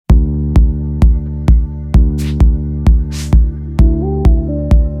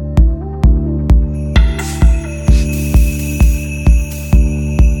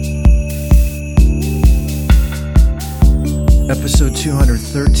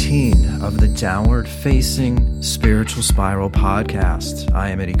13 of the Downward Facing Spiritual Spiral podcast. I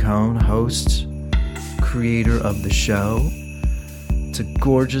am Eddie Cohn, host, creator of the show. It's a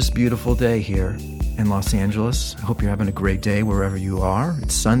gorgeous, beautiful day here in Los Angeles. I hope you're having a great day wherever you are.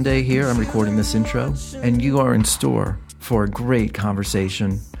 It's Sunday here. I'm recording this intro, and you are in store for a great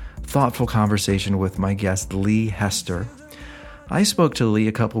conversation, thoughtful conversation with my guest, Lee Hester. I spoke to Lee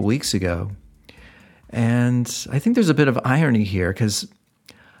a couple weeks ago, and I think there's a bit of irony here because,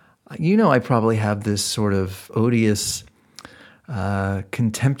 I probably have this sort of odious,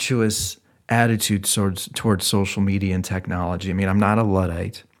 contemptuous attitude towards social media and technology. I mean, I'm not a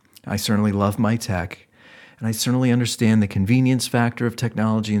Luddite. I certainly love my tech, and I certainly understand the convenience factor of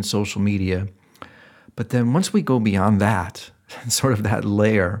technology and social media. But then once we go beyond that, sort of that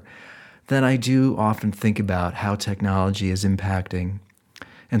layer, then I do often think about how technology is impacting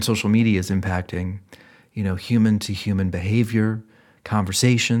and social media is impacting, human-to-human behavior,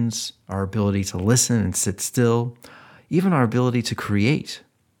 conversations, our ability to listen and sit still, even our ability to create,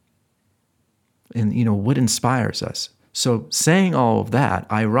 and, what inspires us. So saying all of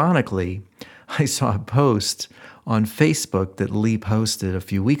that, ironically, I saw a post on Facebook that Lee posted a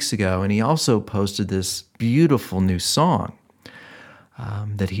few weeks ago, and he also posted this beautiful new song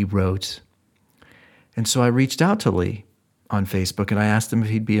that he wrote. And so I reached out to Lee on Facebook, and I asked him if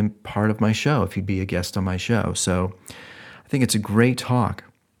he'd be a part of my show, if he'd be a guest on my show. So I think it's a great talk.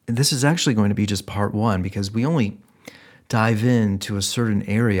 And this is actually going to be just part one because we only dive into a certain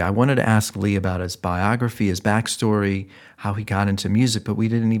area. I wanted to ask Lee about his biography, his backstory, how he got into music, but we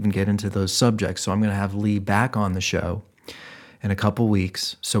didn't even get into those subjects. So I'm going to have Lee back on the show in a couple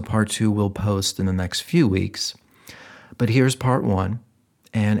weeks. So part two will post in the next few weeks. But here's part one.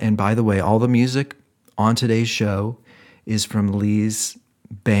 And by the way, all the music on today's show is from Lee's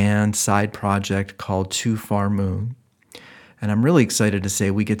band side project called Too Far Moon. And I'm really excited to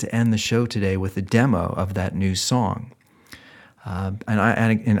say we get to end the show today with a demo of that new song. And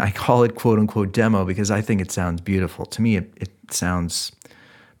I call it quote unquote demo because I think it sounds beautiful. To me, it sounds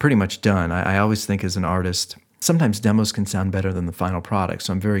pretty much done. I always think as an artist, sometimes demos can sound better than the final product.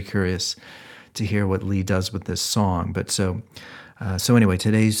 So I'm very curious to hear what Lee does with this song. But so anyway,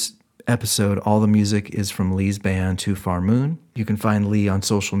 today's episode, all the music is from Lee's band, Too Far Moon. You can find Lee on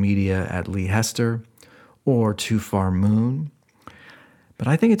social media at Lee Hester or Too Far Moon. But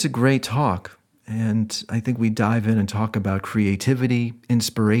I think it's a great talk. And I think we dive in and talk about creativity,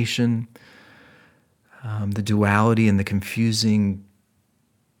 inspiration, the duality and the confusing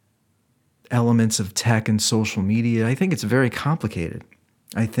elements of tech and social media. I think it's very complicated.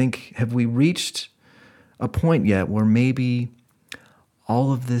 I think, have we reached a point yet where maybe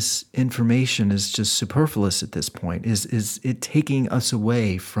all of this information is just superfluous at this point? Is it taking us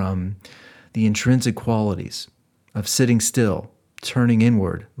away from the intrinsic qualities of sitting still, turning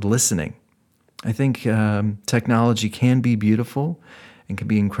inward, listening? I think technology can be beautiful and can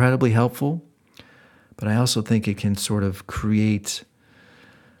be incredibly helpful, but I also think it can sort of create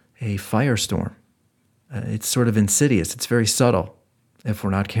a firestorm. It's sort of insidious. It's very subtle if we're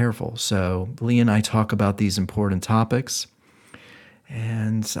not careful. So Lee and I talk about these important topics,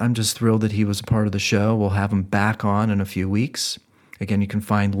 and I'm just thrilled that he was a part of the show. We'll have him back on in a few weeks. Again, you can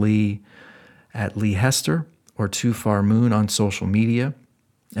find Lee at Lee Hester or Too Far Moon on social media.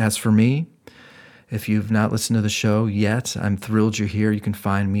 As for me, if you've not listened to the show yet, I'm thrilled you're here. You can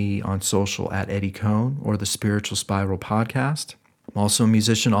find me on social at Eddie Cohn or the Spiritual Spiral podcast. I'm also a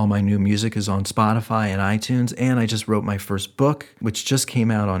musician. All my new music is on Spotify and iTunes, and I just wrote my first book, which just came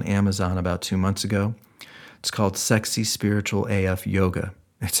out on Amazon about 2 months ago. It's called Sexy Spiritual AF Yoga.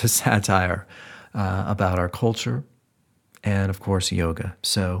 It's a satire about our culture and, of course, yoga.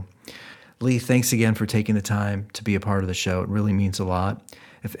 So, Lee, thanks again for taking the time to be a part of the show. It really means a lot.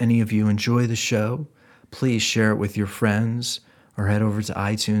 If any of you enjoy the show, please share it with your friends or head over to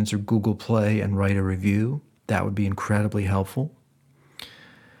iTunes or Google Play and write a review. That would be incredibly helpful.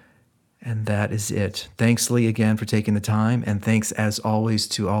 And that is it. Thanks, Lee, again for taking the time. And thanks, as always,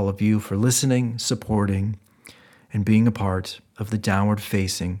 to all of you for listening, supporting, and being a part of the Downward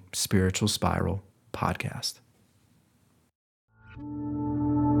Facing Spiritual Spiral podcast.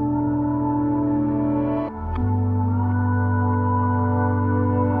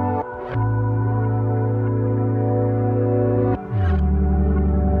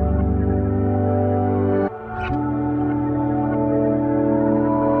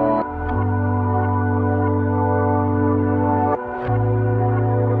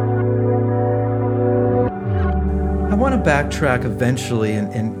 Backtrack eventually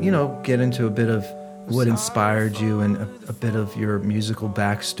and get into a bit of what inspired you and a bit of your musical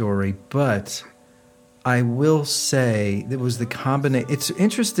backstory. But I will say it was the combination. It's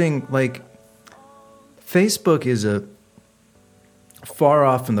interesting, like Facebook is a far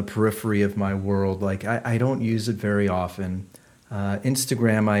off in the periphery of my world. Like I don't use it very often.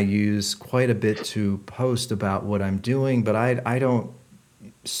 Instagram I use quite a bit to post about what I'm doing, but I don't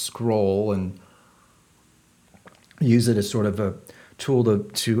scroll and use it as sort of a tool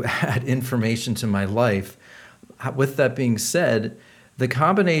to add information to my life. With that being said, the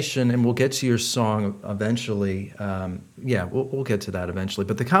combination, and we'll get to your song eventually. We'll get to that eventually.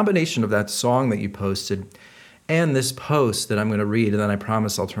 But the combination of that song that you posted and this post that I'm going to read, and then I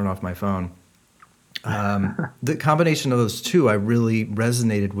promise I'll turn off my phone. The combination of those two, I really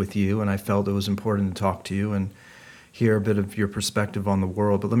resonated with you, and I felt it was important to talk to you and hear a bit of your perspective on the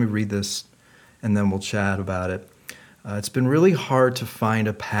world. But let me read this, and then we'll chat about it. It's been really hard to find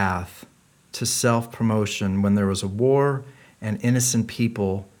a path to self-promotion when there was a war and innocent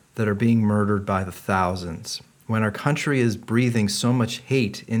people that are being murdered by the thousands. When our country is breathing so much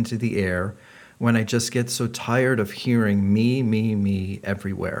hate into the air, when I just get so tired of hearing me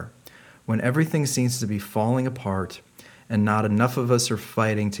everywhere. When everything seems to be falling apart and not enough of us are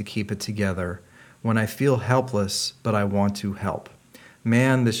fighting to keep it together. When I feel helpless, but I want to help.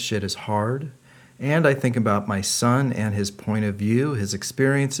 Man, this shit is hard. And I think about my son and his point of view, his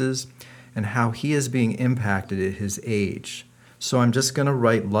experiences, and how he is being impacted at his age. So I'm just going to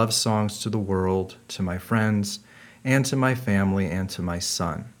write love songs to the world, to my friends, and to my family, and to my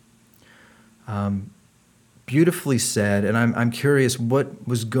son. Beautifully said, and I'm curious what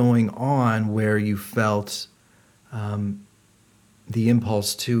was going on where you felt the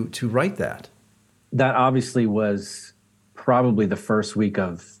impulse to write that. That obviously was probably the first week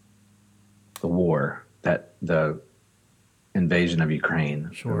of the war, that the invasion of Ukraine,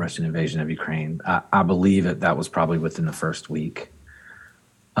 Sure. The Russian invasion of Ukraine. I believe that was probably within the first week.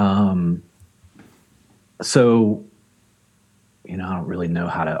 So, I don't really know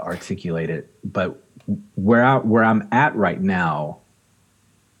how to articulate it, but where I'm at right now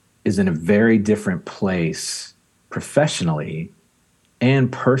is in a very different place professionally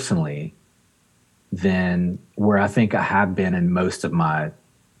and personally than where I think I have been in most of my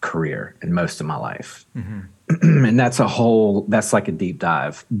career and most of my life. Mm-hmm. And that's like a deep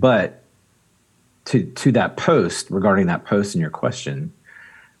dive. But to that post, regarding that post in your question,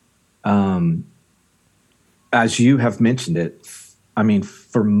 as you have mentioned it, I mean,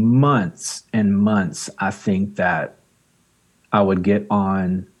 for months and months, I think that I would get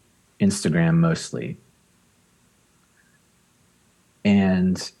on Instagram mostly.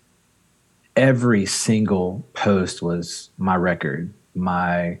 And every single post was my record,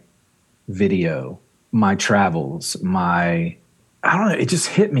 my video, my travels, I don't know, it just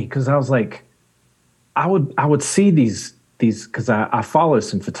hit me because I was like, I would see these because I follow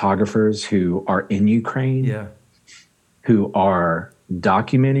some photographers who are in Ukraine. Yeah. Who are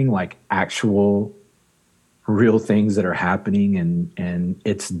documenting like actual real things that are happening, and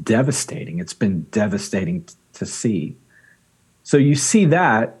it's devastating. It's been devastating to see. So you see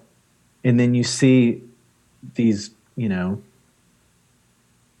that, and then you see these,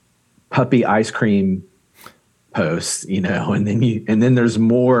 puppy ice cream posts, and then there's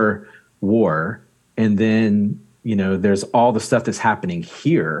more war, and then, there's all the stuff that's happening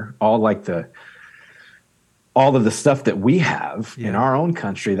here, all of the stuff that we have in our own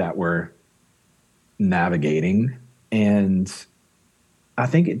country that we're navigating. And I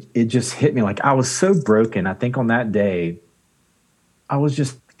think it just hit me. Like, I was so broken. I think on that day, I was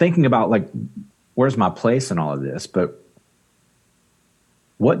just thinking about, like, where's my place in all of this? But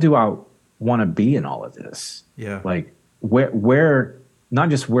what do I want to be in all of this? Yeah. Like, where, not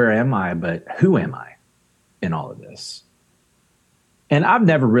just where am I, but who am I in all of this? And I've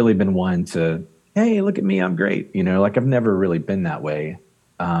never really been one to, hey, look at me, I'm great. Like, I've never really been that way.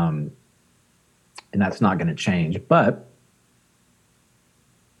 And that's not going to change. But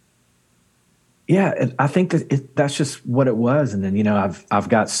yeah, I think that's just what it was. And then, I've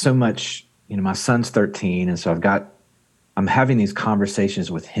got so much, my son's 13. And so I'm having these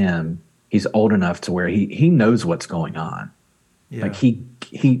conversations with him. He's old enough to where he knows what's going on. Yeah. Like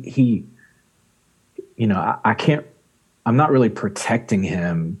I'm not really protecting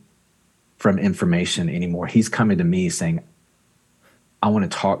him from information anymore. He's coming to me saying, I want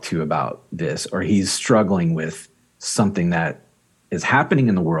to talk to you about this, or he's struggling with something that is happening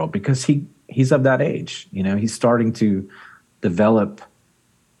in the world because he's of that age. He's starting to develop.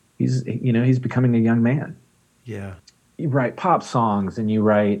 He's becoming a young man. Yeah. You write pop songs, and you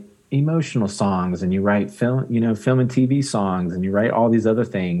write emotional songs, and you write film and TV songs, and you write all these other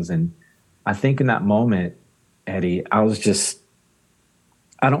things. And I think in that moment, Eddie, I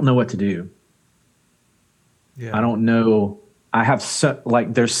don't know what to do. Yeah. I don't know. I have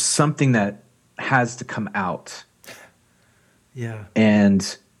there's something that has to come out, Yeah.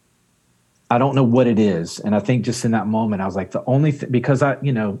 and I don't know what it is. And I think just in that moment, I was like, the only thing, because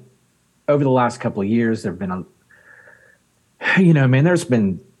over the last couple of years, there've been man, there's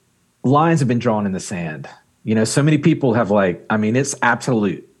been lines have been drawn in the sand. So many people have it's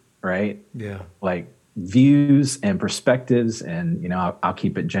absolute, right? Yeah. Like views and perspectives, and I'll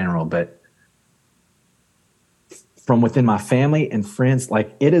keep it general, but from within my family and friends,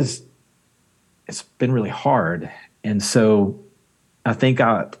 it's been really hard. And so I think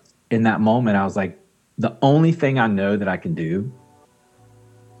in that moment, I was like, the only thing I know that I can do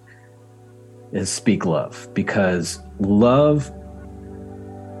is speak love, because love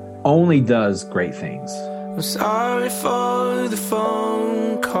only does great things. I'm sorry for the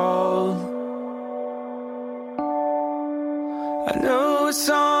phone call. I know it's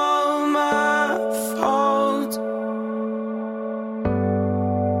all my fault.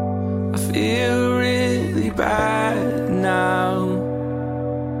 I feel really bad now.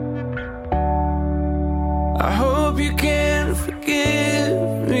 I hope you can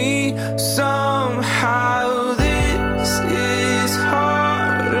forgive me somehow. This is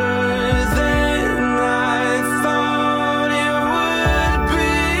harder than I thought it would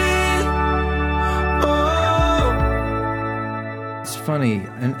be. Oh. It's funny,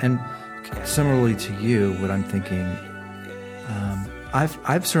 and similarly to you, what I'm thinking,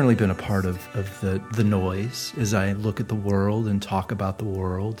 I've certainly been a part of the noise as I look at the world and talk about the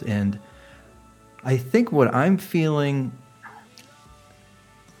world, and I think what I'm feeling,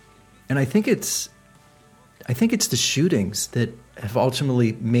 and I think it's the shootings that have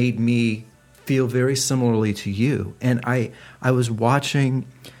ultimately made me feel very similarly to you. And I was watching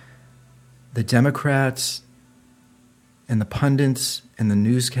the Democrats and the pundits and the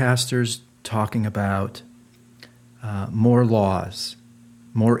newscasters talking about more laws,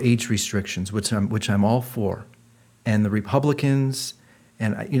 more age restrictions, which I'm all for, and the Republicans,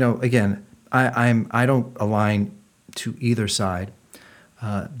 and again, I don't align to either side.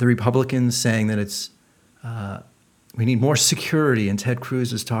 The Republicans saying that we need more security, and Ted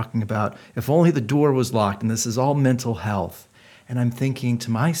Cruz is talking about if only the door was locked, and this is all mental health. And I'm thinking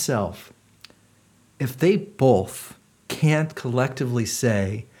to myself, if they both can't collectively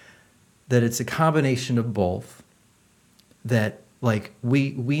say that it's a combination of both, that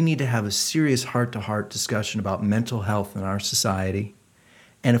we need to have a serious heart-to-heart discussion about mental health in our society,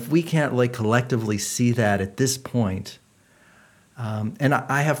 and if we can't collectively see that at this point, and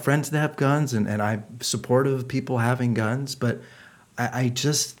I have friends that have guns, and I'm supportive of people having guns, but I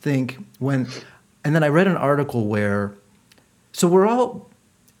just think and then I read an article where, so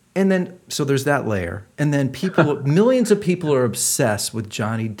there's that layer, and then millions of people are obsessed with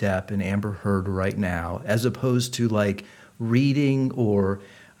Johnny Depp and Amber Heard right now, as opposed to reading or,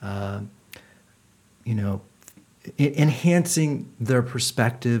 enhancing their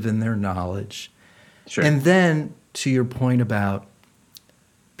perspective and their knowledge. Sure. And then to your point about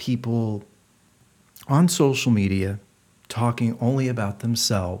people on social media talking only about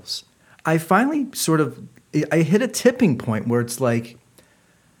themselves, I finally I hit a tipping point where it's like,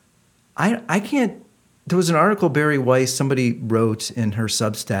 I can't, there was an article Barry Weiss, somebody wrote in her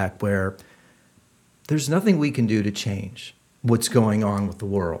Substack, where there's nothing we can do to change what's going on with the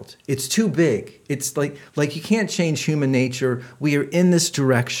world. It's too big. It's like you can't change human nature. We are in this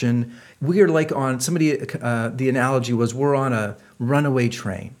direction. We are the analogy was we're on a runaway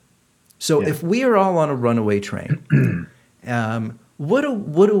train. So if we are all on a runaway train, what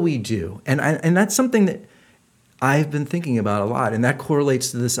do we do? And that's something that I've been thinking about a lot, and that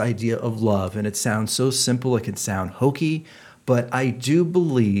correlates to this idea of love. And it sounds so simple, it can sound hokey, but I do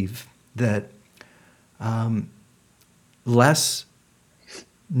believe that less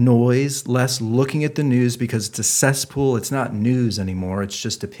noise, less looking at the news, because it's a cesspool. It's not news anymore. It's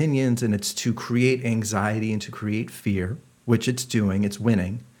just opinions, and it's to create anxiety and to create fear, which it's doing. It's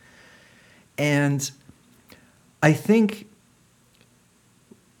winning. And I think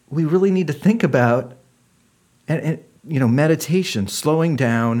we really need to think about meditation, slowing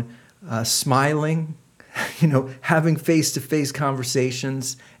down, smiling, having face-to-face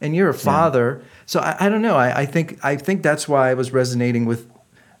conversations. And you're a father, so I don't know. I think that's why I was resonating with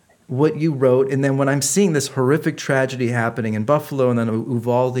what you wrote. And then when I'm seeing this horrific tragedy happening in Buffalo, and then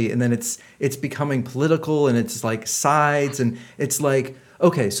Uvalde, and then it's becoming political, and it's like sides, and it's like,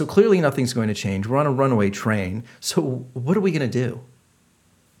 okay, so clearly nothing's going to change. We're on a runaway train. So what are we going to do?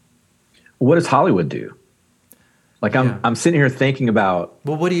 What does Hollywood do? I'm sitting here thinking about.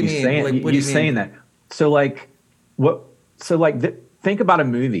 Well, what do you mean? You saying that? So think about a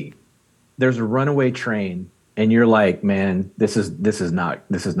movie. There's a runaway train, and you're like, man, this is not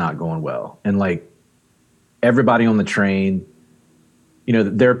going well. And like everybody on the train, you know,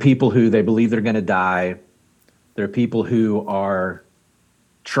 there are people who they believe they're going to die. There are people who are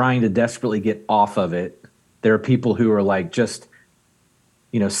trying to desperately get off of it. There are people who are like just,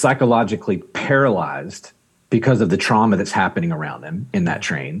 you know, psychologically paralyzed because of the trauma that's happening around them in that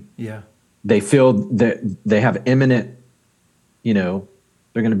train. Yeah. They feel that they have imminent, you know,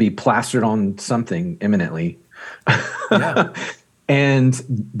 they're going to be plastered on something imminently. Yeah.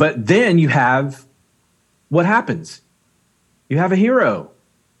 But then you have what happens. You have a hero.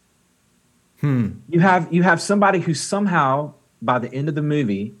 You have somebody who somehow, by the end of the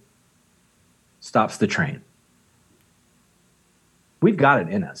movie, stops the train. We've got it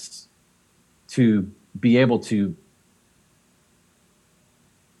in us to be able to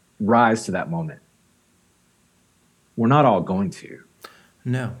rise to that moment. We're not all going to.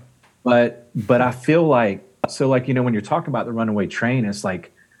 No. But I feel like, so like, you know, when you're talking about the runaway train, it's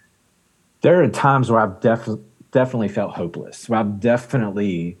like, there are times where I've definitely felt hopeless. Where I've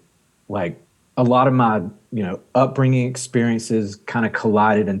definitely, like, a lot of my, you know, upbringing experiences kind of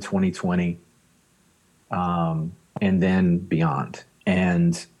collided in 2020, and then beyond.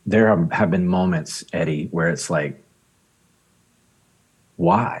 And there have been moments, Eddie, where it's like,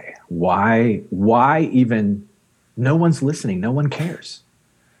 why even? No one's listening. No one cares.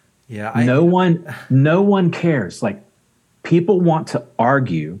 Yeah. No one cares. Like, people want to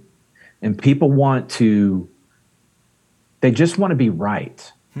argue, and people they just want to be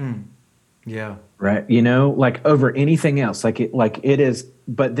right. Yeah. Right. You know, like over anything else, like it is.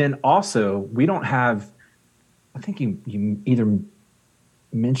 But then also we don't have, I think you either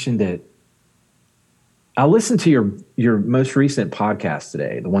mentioned it. I listened to your most recent podcast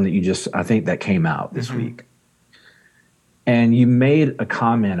today, the one that I think that came out this week. And you made a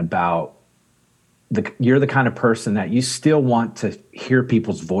comment about you're the kind of person that you still want to hear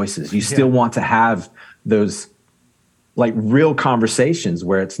people's voices. You still want to have those like real conversations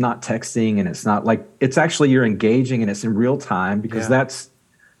where it's not texting and it's not like, it's actually you're engaging and it's in real time, because that's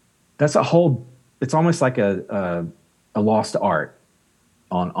a whole, it's almost like a lost art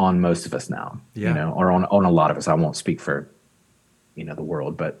on most of us now, you know, or on a lot of us. I won't speak for, you know, the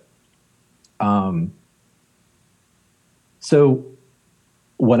world, but so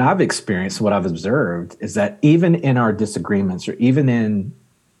what I've experienced, what I've observed is that even in our disagreements or even in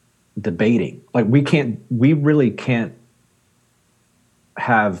debating, like we really can't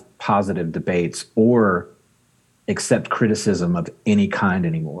have positive debates or accept criticism of any kind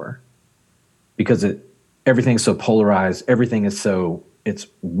anymore, because everything's so polarized. Everything is it's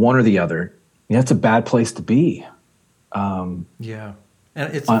one or the other. Yeah, it's a bad place to be. Yeah.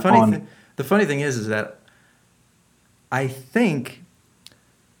 And it's funny thing. The funny thing is that I think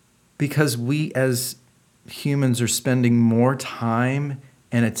because we as humans are spending more time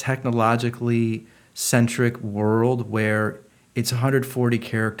in a technologically centric world where it's 140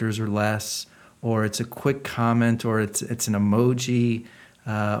 characters or less, or it's a quick comment, or it's an emoji,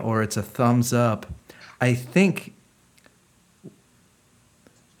 or it's a thumbs up, I think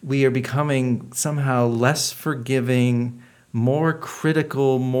we are becoming somehow less forgiving, more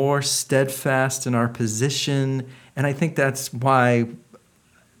critical, more steadfast in our position. And I think that's why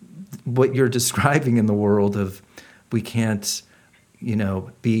what you're describing in the world of we can't, you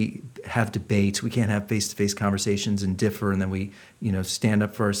know, have debates, we can't have face-to-face conversations and differ, and then we, you know, stand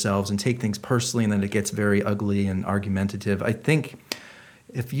up for ourselves and take things personally, and then it gets very ugly and argumentative. I think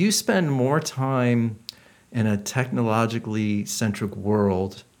if you spend more time in a technologically centric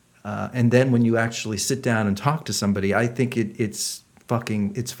world, and then when you actually sit down and talk to somebody, I think it's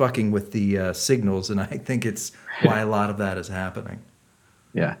fucking with the signals, and I think it's why a lot of that is happening.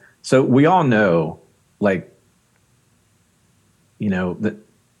 Yeah. So we all know, like, you know, that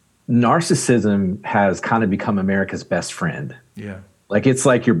narcissism has kind of become America's best friend. Yeah. Like, it's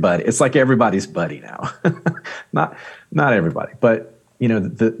like your buddy. It's like everybody's buddy now. Not everybody, but you know,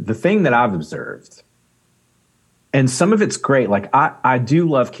 the thing that I've observed, and some of it's great. Like, I do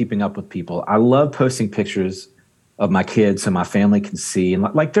love keeping up with people. I love posting pictures of my kids so my family can see. And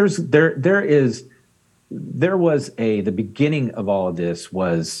like, the beginning of all of this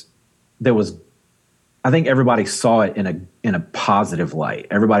was, I think everybody saw it in a positive light.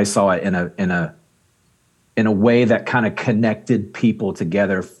 Everybody saw it in a way that kind of connected people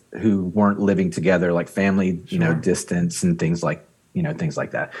together who weren't living together, like family, you know, distance and things like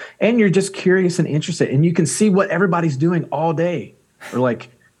that. And you're just curious and interested, and you can see what everybody's doing all day, or like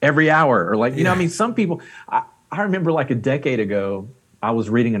every hour, or like, you know, I mean, some people, I remember like a decade ago, I was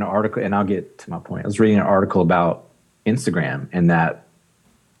reading an article, and I'll get to my point. I was reading an article about Instagram, and that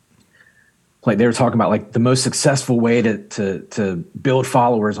like they were talking about like the most successful way to build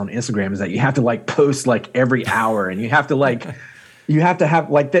followers on Instagram is that you have to like post like every hour, and you have to have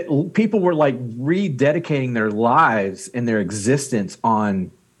like that. People were like rededicating their lives and their existence on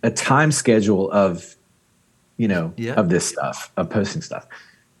a time schedule of, of this stuff, of posting stuff.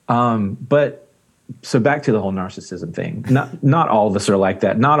 But so back to the whole narcissism thing. Not all of us are like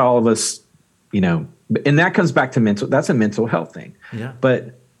that. Not all of us, and that comes back to that's a mental health thing. Yeah.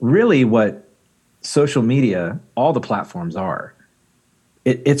 But really what social media, all the platforms are,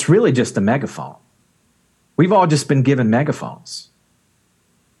 it's really just a megaphone. We've all just been given megaphones.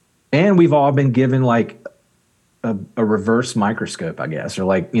 And we've all been given like a reverse microscope, I guess, or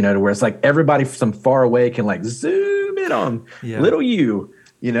like, to where it's like everybody from far away can like zoom in on little you,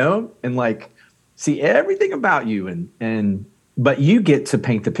 and like see everything about you. But you get to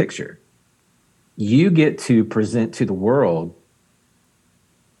paint the picture. You get to present to the world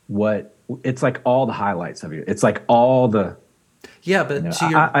what it's like, all the highlights of you. It's like all the, but it's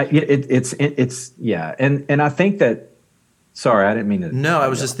yeah. And I think that, sorry, I didn't mean to. No, I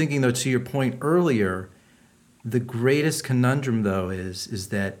was just thinking though, to your point earlier, the greatest conundrum though is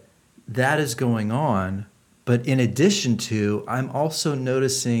that is going on, but in addition to, I'm also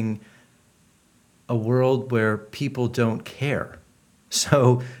noticing a world where people don't care.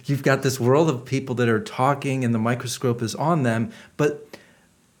 So you've got this world of people that are talking and the microscope is on them, but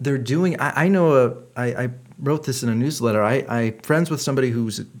they're doing, I wrote this in a newsletter. I friends with somebody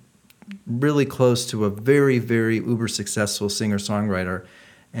who's really close to a very, very uber successful singer-songwriter.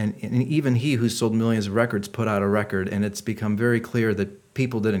 And even he, who sold millions of records, put out a record, and it's become very clear that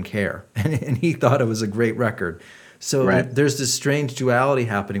people didn't care. And he thought it was a great record. So there's this strange duality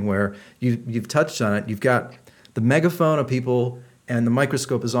happening where you've touched on it. You've got the megaphone of people and the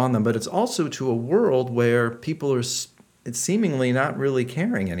microscope is on them, but it's also to a world where people are it's seemingly not really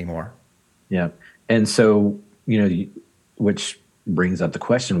caring anymore. Yeah. And so, which brings up the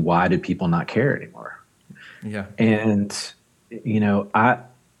question, why do people not care anymore? Yeah. And,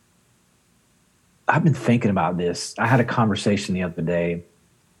 I've been thinking about this. I had a conversation the other day.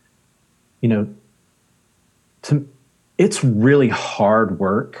 It's really hard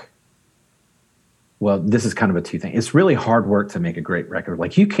work. Well, this is kind of a two thing. It's really hard work to make a great record.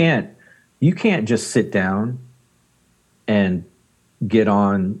 Like you can't just sit down and get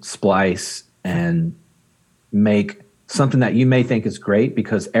on Splice and make something that you may think is great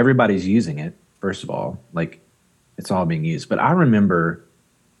because everybody's using it. First of all, like it's all being used. But I remember,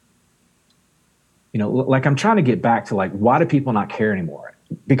 like I'm trying to get back to like, why do people not care anymore?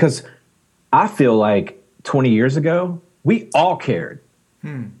 Because I feel like 20 years ago, we all cared.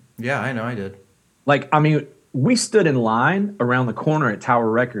 Yeah, I know I did. Like, I mean, we stood in line around the corner at Tower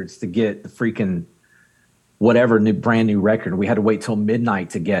Records to get the freaking whatever brand new record. We had to wait till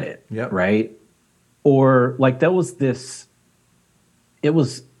midnight to get it. Yep. Right. Or like it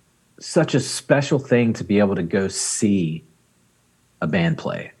was such a special thing to be able to go see a band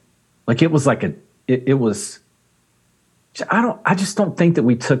play. Like it was like I just don't think that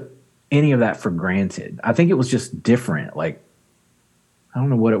we took any of that for granted. I think it was just different. Like, I don't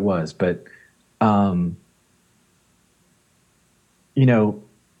know what it was, but,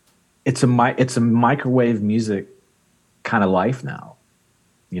 it's a microwave music kind of life now.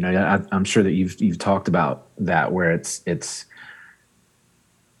 I'm sure that you've talked about that, where it's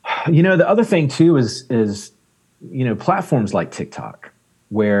the other thing too is platforms like TikTok,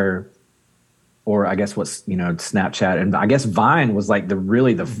 or I guess what's Snapchat, and I guess Vine was like the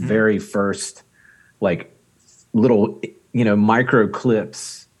very first like little micro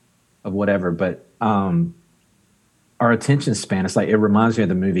clips of whatever. But our attention span, it's like, it reminds me of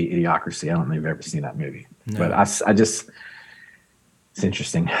the movie Idiocracy. I don't know if you've ever seen that movie. No. But I just, it's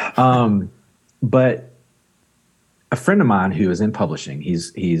interesting. But a friend of mine who is in publishing,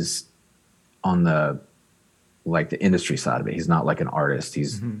 he's on the industry side of it. He's not like an artist.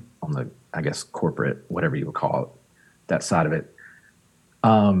 He's on the, I guess, corporate, whatever you would call it, that side of it.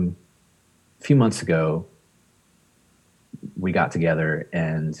 A few months ago, we got together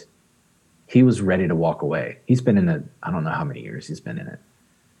and he was ready to walk away. He's been in it, I don't know how many years he's been in it.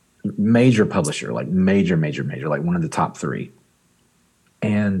 Major publisher, like major, like one of the top 3.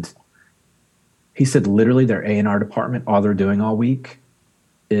 And he said literally their A&R department, all they're doing all week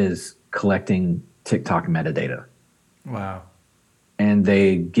is collecting TikTok metadata. Wow. And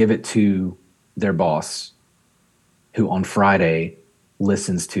they give it to their boss, who on Friday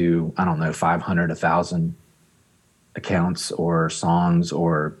listens to, I don't know, 500, 1,000 accounts or songs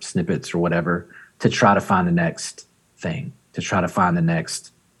or snippets or whatever, to try to find the next thing, to try to find the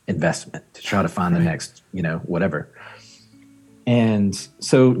next investment, to try to find the next, whatever. And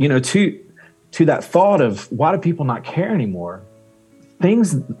so, to that thought of why do people not care anymore?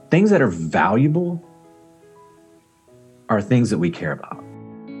 Things that are valuable are things that we care about.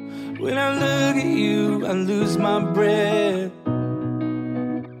 When I look at you, I lose my breath.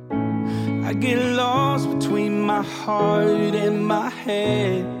 I get lost between my heart and my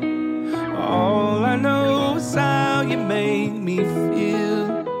head. All I know is how you make me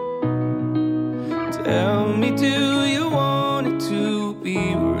feel. Tell me, do you want it to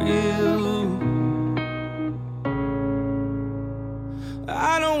be real?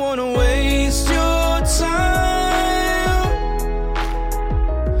 I don't want to waste your time.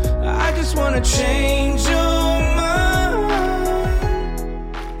 I just want to change your mind.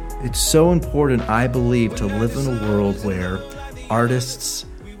 It's so important, I believe, to live in a world where artists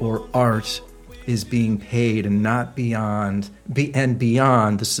or art is being paid and not beyond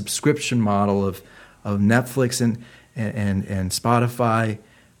the subscription model of Netflix and Spotify,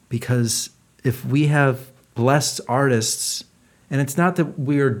 because if we have blessed artists, and it's not that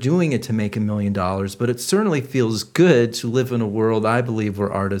we are doing it to make $1 million, but it certainly feels good to live in a world, I believe,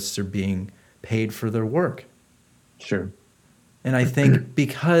 where artists are being paid for their work. Sure. And I think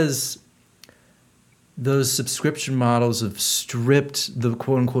because those subscription models have stripped the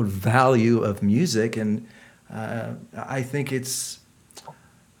quote-unquote value of music, and I think it's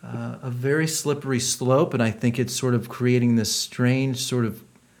a very slippery slope, and I think it's sort of creating this strange sort of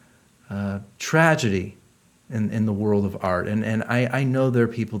tragedy in the world of art. And I know there are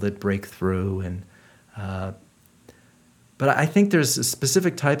people that break through, but I think there's a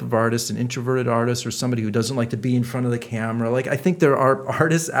specific type of artist, an introverted artist or somebody who doesn't like to be in front of the camera. Like, I think there are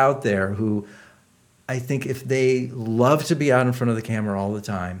artists out there who I think if they love to be out in front of the camera all the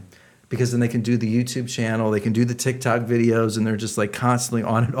time, because then they can do the YouTube channel, they can do the TikTok videos, and they're just like constantly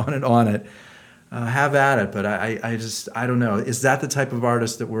on it, have at it. But I don't know. Is that the type of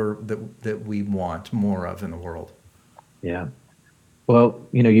artist that we want more of in the world? Yeah. Well,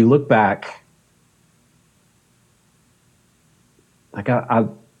 you look back, like I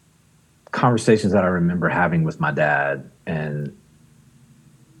conversations that I remember having with my dad and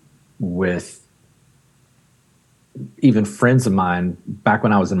with even friends of mine back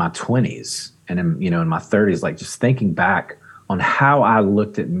when I was in my 20s and in my 30s, like just thinking back on how I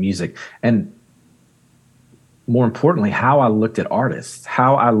looked at music, and more importantly, how I looked at artists,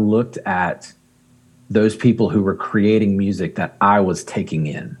 how I looked at those people who were creating music that I was taking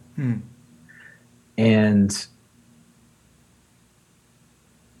in. And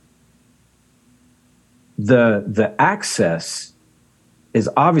the access is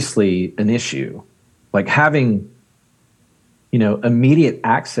obviously an issue. Like having, immediate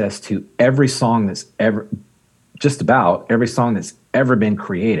access to every song that's ever, just about every song that's ever been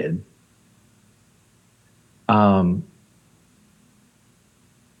created.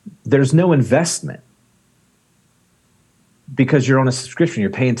 There's no investment because you're on a subscription, you're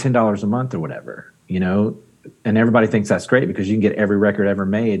paying $10 a month or whatever, and everybody thinks that's great because you can get every record ever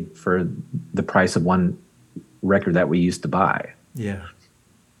made for the price of one record that we used to buy. Yeah.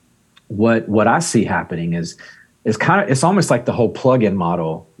 What I see happening is it's almost like the whole plug-in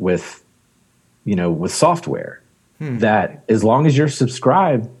model with software, that as long as you're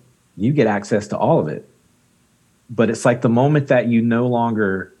subscribed, you get access to all of it. But it's like the moment that you no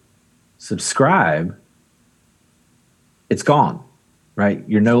longer subscribe, it's gone, right?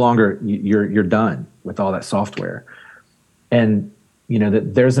 You're no longer, you're done with all that software. And,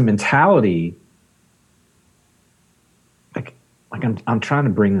 that there's a mentality, like I'm trying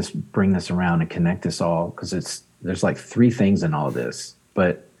to bring this around and connect this all, because there's like three things in all of this.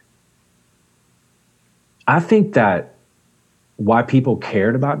 But I think that why people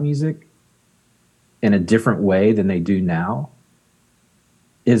cared about music in a different way than they do now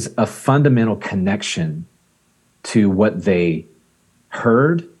is a fundamental connection to what they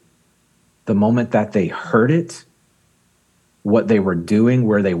heard, the moment that they heard it, what they were doing,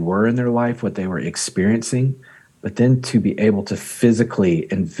 where they were in their life, what they were experiencing, but then to be able to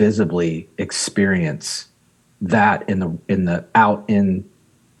physically and visibly experience that in a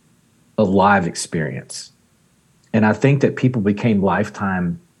live experience. And I think that people became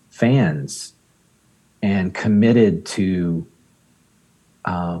lifetime fans and committed to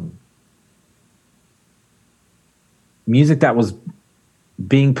music that was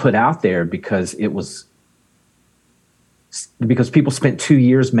being put out there because people spent 2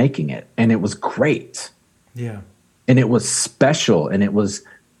 years making it, and it was great. Yeah. And it was special, and it was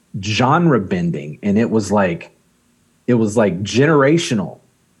genre bending, and it was like generational.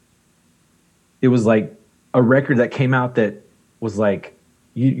 It was like a record that came out that was like,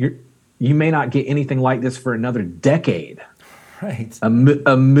 you may not get anything like this for another decade. Right. a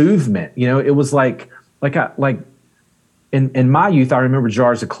movement. You know, it was like in my youth, I remember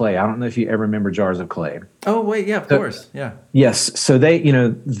Jars of Clay. I don't know if you ever remember Jars of Clay. Oh wait, yeah, of course, yeah. Yes. So they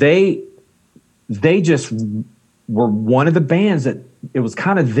just were one of the bands that it was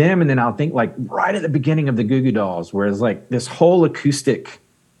kind of them. And then I'll think like right at the beginning of the Goo Goo Dolls, where it's like this whole acoustic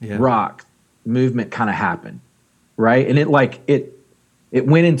rock movement kind of happened. Right. And it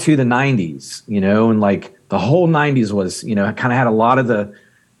went into the 90s, you know, and like the whole 90s was, you know, kind of had a lot of the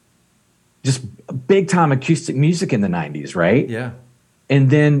just big time acoustic music in the 90s. Right. Yeah. And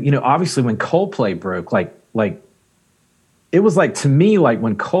then, you know, obviously when Coldplay broke, like it was like, to me, like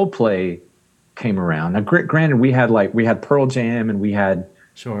when Coldplay came around. Now, granted, we had Pearl Jam and we had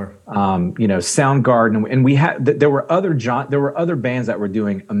sure, you know, Soundgarden, and we had there were other bands that were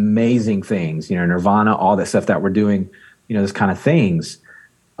doing amazing things. You know, Nirvana, all that stuff that were doing, you know, this kind of things.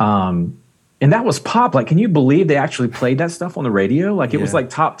 And that was pop. Like, can you believe they actually played that stuff on the radio? Like, it was like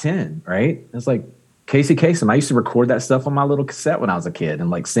top 10, right? It was like Casey Kasem. I used to record that stuff on my little cassette when I was a kid and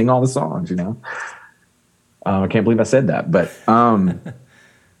like sing all the songs. You know, I can't believe I said that, but.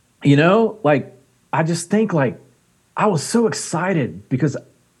 You know, like, I just think like I was so excited because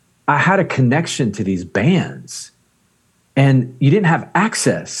I had a connection to these bands and you didn't have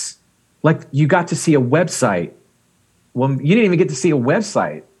access. Like, you got to see a website. Well, you didn't even get to see a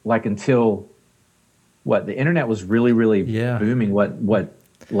website like until the internet was really, really booming. What,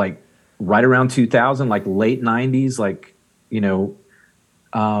 like right around 2000, like late 90s, like, you know,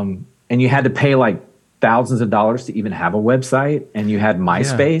 and you had to pay like thousands of dollars to even have a website, and you had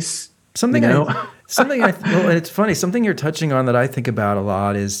MySpace. Something, you know? well, and it's funny. Something you're touching on that I think about a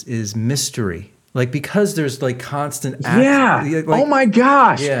lot is mystery. Like, because there's like constant. Like, oh my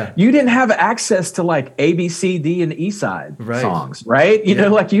gosh. Yeah. You didn't have access to like A, B, C, D, and E side songs, right? You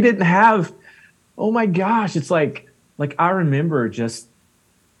know, like you didn't have. Oh my gosh, it's like I remember just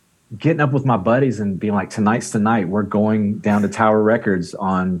getting up with my buddies and being like, tonight's the night. We're going down to Tower Records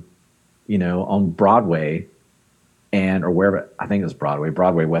on Broadway or wherever, I think it was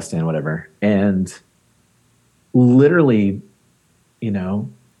Broadway, West End, whatever. And literally, you know,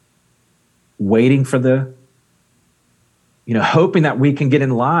 waiting for hoping that we can get in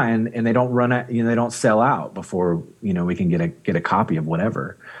line and they don't run out, you know, they don't sell out before, you know, we can get a copy of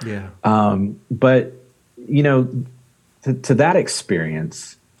whatever. Yeah. But, you know, to that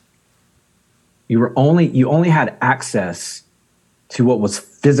experience, you only had access to what was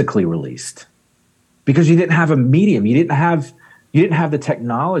physically released because you didn't have a medium. You didn't have the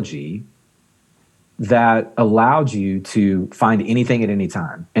technology that allowed you to find anything at any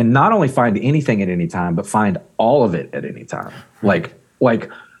time, and not only find anything at any time, but find all of it at any time. Like,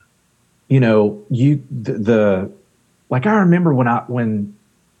 you know, like I remember when I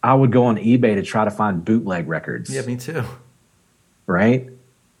would go on eBay to try to find bootleg records. Yeah, me too. Right.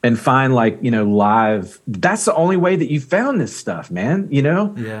 And find like, you know, live. That's the only way that you found this stuff, man. You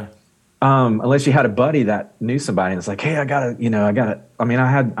know? Yeah. Unless you had a buddy that knew somebody and it's like, hey,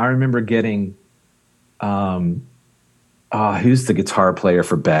 I remember getting, who's the guitar player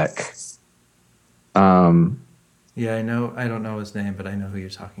for Beck? Yeah, I know. I don't know his name, but I know who you're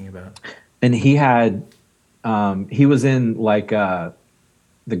talking about. And he had, he was in like, the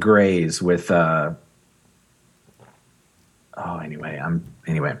Grays with, but I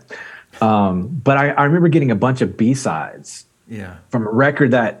remember getting a bunch of B-sides from a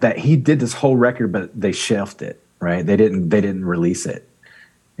record that he did this whole record, but they shelved it, right? They didn't release it.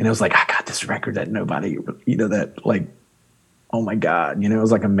 And it was like, I got this record that nobody, you know, that like, oh my God, you know, it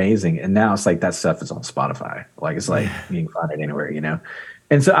was like amazing. And now it's like that stuff is on Spotify. Like, it's like you can find it anywhere, you know?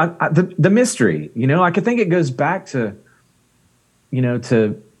 And so the mystery, you know, like I think it goes back to, you know,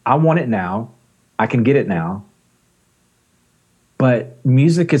 I want it now. I can get it now. But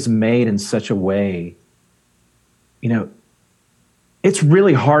music is made in such a way, you know, it's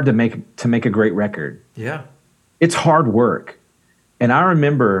really hard to make a great record. Yeah. It's hard work. And I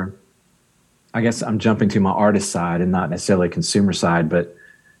remember, I guess I'm jumping to my artist side and not necessarily consumer side, but,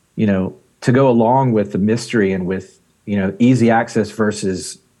 you know, to go along with the mystery and with, you know, easy access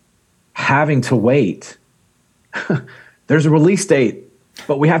versus having to wait. There's a release date,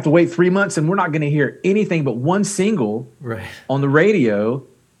 but we have to wait 3 months and we're not going to hear anything but one single on the radio,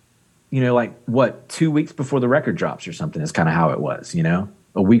 you know, like 2 weeks before the record drops or something is kind of how it was, you know,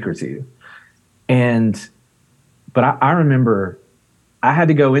 a week or two. But I remember I had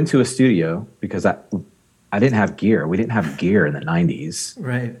to go into a studio because I didn't have gear. We didn't have gear in the 90s.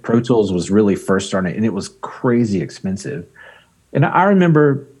 Right. Pro Tools was really first starting and it was crazy expensive. And I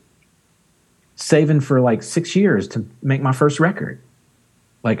remember saving for like 6 years to make my first record.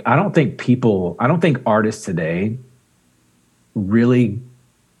 Like, I don't think artists today really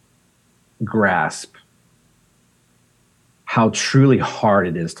grasp how truly hard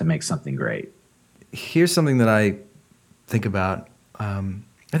it is to make something great. Here's something that I think about. I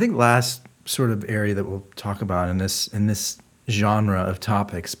think last sort of area that we'll talk about in this genre of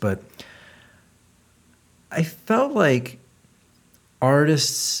topics, but I felt like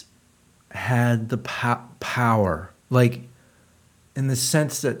artists had the power, like in the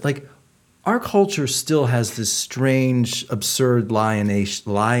sense that like our culture still has this strange, absurd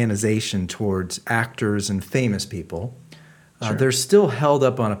lionization towards actors and famous people. Sure. They're still held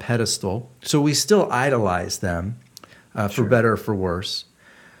up on a pedestal, so we still idolize them, for better or for worse.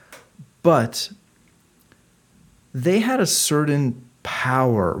 But they had a certain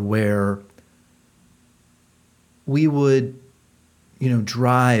power where we would,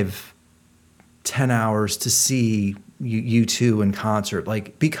 drive 10 hours to see U2 in concert,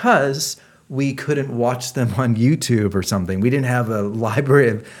 like because we couldn't watch them on YouTube or something. We didn't have a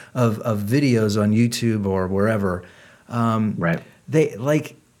library of videos on YouTube or wherever. Right. They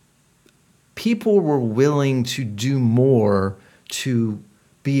like people were willing to do more to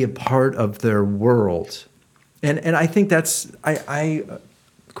be a part of their world. And I think I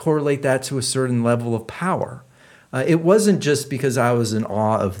correlate that to a certain level of power. It wasn't just because I was in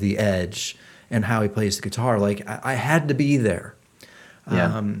awe of the Edge and how he plays the guitar. Like I had to be there.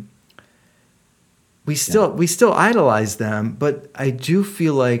 Yeah. We still idolize them, but I do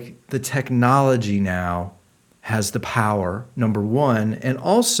feel like the technology now has the power, number one, and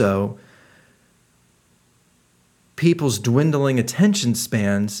also people's dwindling attention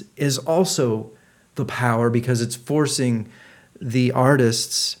spans is also the power because it's forcing the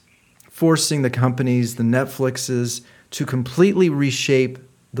artists, forcing the companies, the Netflixes to completely reshape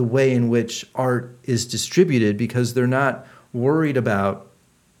the way in which art is distributed because they're not worried about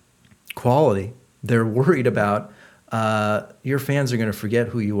quality. They're worried about your fans are going to forget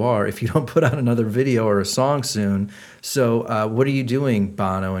who you are if you don't put out another video or a song soon. So what are you doing,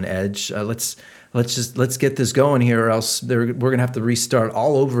 Bono and Edge? Let's get this going here, or else we're going to have to restart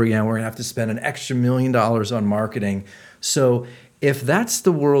all over again. We're going to have to spend an extra $1 million on marketing. So if that's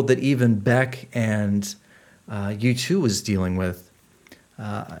the world that even Beck and U2 was dealing with,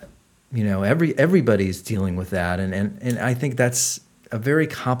 everybody's dealing with that, and I think that's a very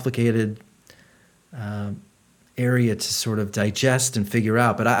complicated area to sort of digest and figure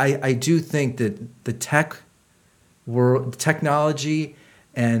out. But I do think that the technology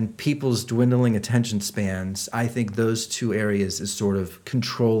and people's dwindling attention spans, I think those two areas is sort of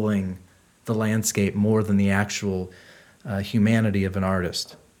controlling the landscape more than the actual humanity of an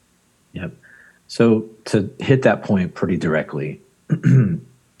artist. Yep. So to hit that point pretty directly, from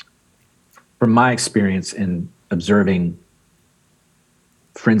my experience in observing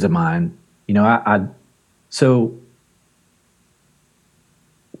friends of mine, so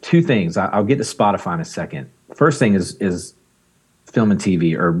two things. I'll get to Spotify in a second. First thing is film and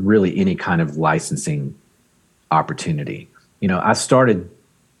TV, or really any kind of licensing opportunity. I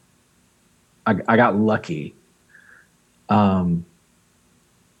got lucky to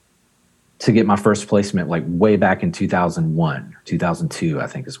get my first placement like way back in 2001, 2002, I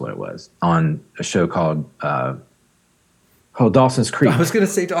think is what it was, on a show called Dawson's Creek. I was going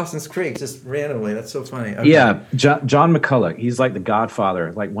to say Dawson's Creek just randomly. That's so funny. Okay. Yeah, John McCullough. He's like the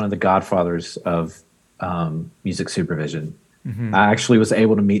godfather, like one of the godfathers of music supervision. Mm-hmm. I actually was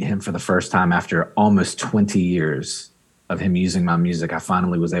able to meet him for the first time after almost 20 years of him using my music. I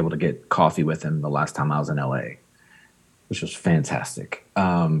finally was able to get coffee with him the last time I was in LA, which was fantastic.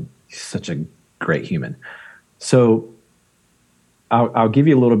 He's such a great human. So I'll give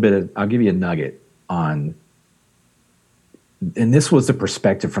you I'll give you a nugget on, and this was the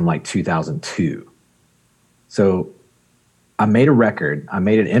perspective from like 2002. So I made a record. I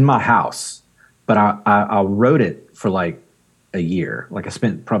made it in my house, but I wrote it for like a year. Like I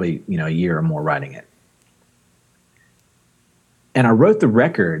spent probably, a year or more writing it. And I wrote the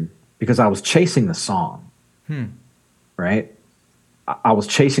record because I was chasing the song, right? I was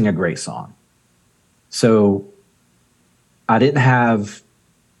chasing a great song. So I didn't have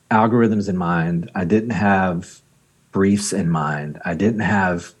algorithms in mind. I didn't have briefs in mind. I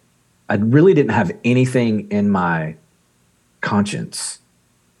really didn't have anything in my conscience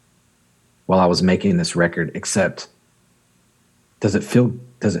while I was making this record, except does it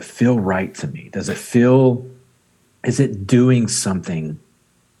feel right to me? Is it doing something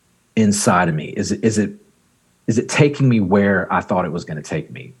inside of me? Is it taking me where I thought it was going to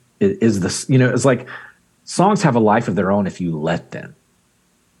take me? It's like songs have a life of their own if you let them.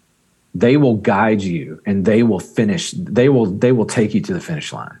 They will guide you and they will take you to the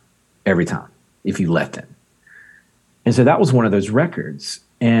finish line every time if you let them. And so that was one of those records.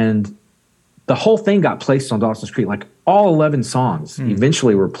 And the whole thing got placed on Dawson's Creek. Like all 11 songs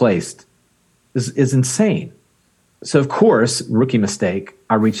eventually were placed. Is insane. So of course, rookie mistake,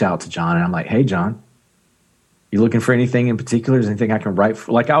 I reach out to John and I'm like, hey, John, you looking for anything in particular? Is anything I can write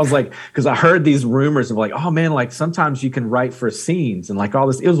for? Like I was like, because I heard these rumors of like, oh man, like sometimes you can write for scenes and like all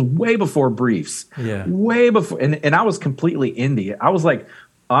this. It was way before briefs. Yeah. Way before. And I was completely indie. I was like,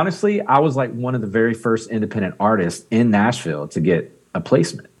 honestly, I was like one of the very first independent artists in Nashville to get a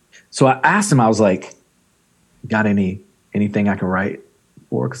placement. So I asked him, I was like, got anything I can write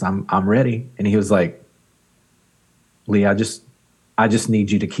for? Because I'm ready. And he was like, Lee, I just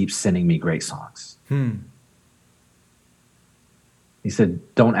need you to keep sending me great songs. He said,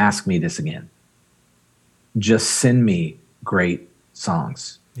 don't ask me this again. Just send me great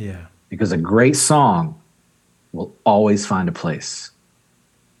songs. Yeah. Because a great song will always find a place.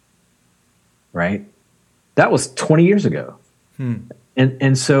 Right? That was 20 years ago.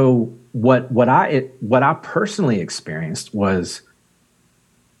 And so what I personally experienced was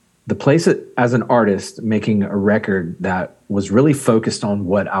the place as an artist making a record that was really focused on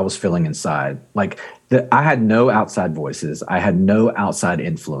what I was feeling inside. Like I had no outside voices. I had no outside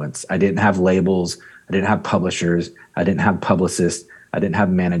influence. I didn't have labels. I didn't have publishers. I didn't have publicists. I didn't have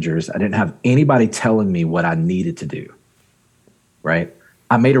managers. I didn't have anybody telling me what I needed to do. Right?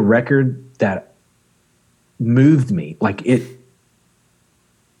 I made a record that moved me. Like it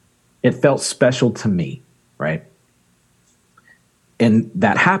felt special to me. Right? And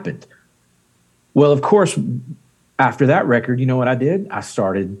that happened. Well, of course, after that record, you know what I did? I was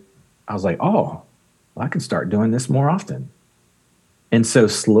like, oh, well, I can start doing this more often. And so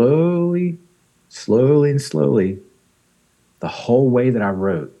slowly, the whole way that I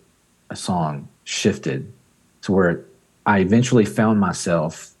wrote a song shifted to where I eventually found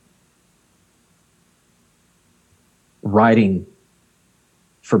myself writing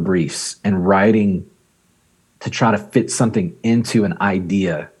for briefs and writing to try to fit something into an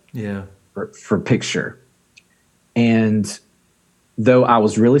idea for picture. And though I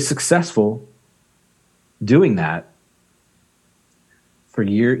was really successful doing that for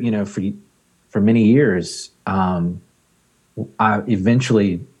many years, I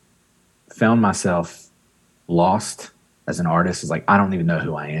eventually found myself lost as an artist. It's like, I don't even know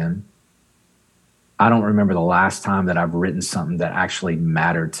who I am. I don't remember the last time that I've written something that actually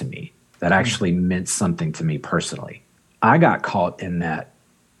mattered to me, that actually meant something to me personally. I got caught in that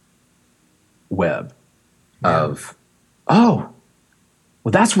web of, oh,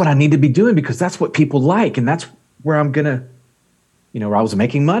 well, that's what I need to be doing because that's what people like. And that's where I'm going to, where I was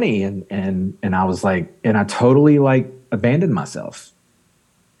making money. And I was like, and I totally like abandoned myself.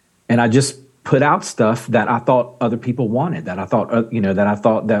 And I just put out stuff that I thought other people wanted, that I thought,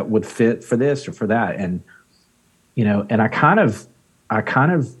 that would fit for this or for that. And, and I kind of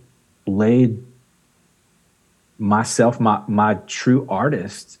laid myself, my true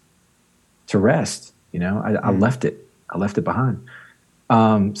artist to rest. I left it behind.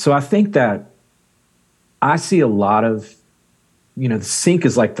 So I think that I see a lot of, the sync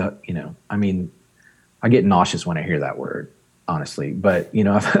is like I get nauseous when I hear that word, honestly, but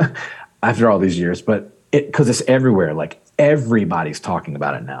after all these years, but because it's everywhere, like everybody's talking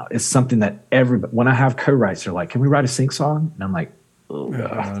about it now. It's something that when I have co-writes, they're like, can we write a sync song? And I'm like, oh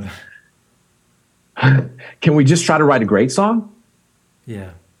God. Can we just try to write a great song?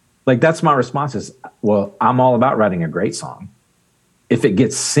 Yeah. Like that's my response is, well, I'm all about writing a great song. If it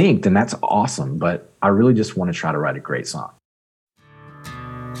gets synced, then that's awesome. But I really just want to try to write a great song.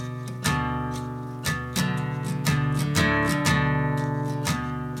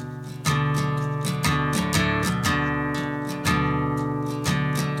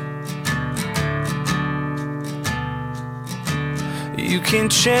 You can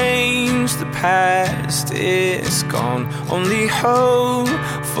change the past, it's gone. Only hope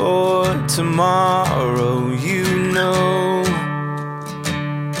for tomorrow,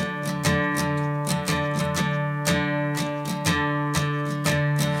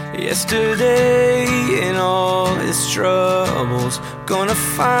 Yesterday in all its troubles, gonna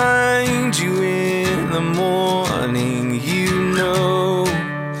find you in the morning,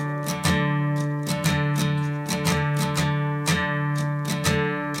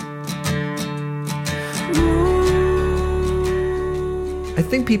 I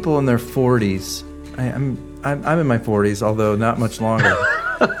think people in their 40s, I'm in my 40s, although not much longer.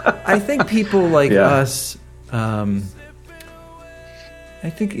 I think people like us, I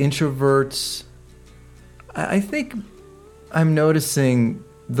think introverts, I think I'm noticing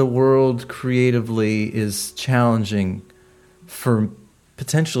the world creatively is challenging for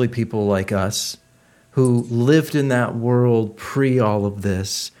potentially people like us who lived in that world pre all of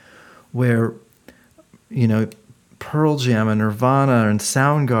this, where, you know, Pearl Jam and Nirvana and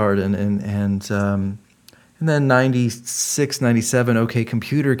Soundgarden and then 96, 97, OK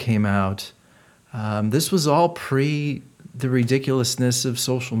Computer came out. This was all pre the ridiculousness of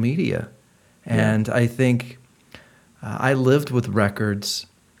social media. And I think I lived with records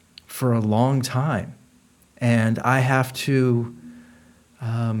for a long time. And I have to,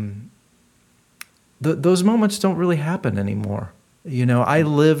 those moments don't really happen anymore. You know, I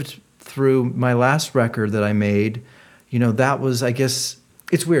lived through my last record that I made. You know, that was, I guess,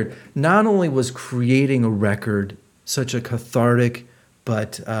 it's weird. Not only was creating a record such a cathartic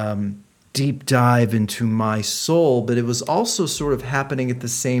but deep dive into my soul, but it was also sort of happening at the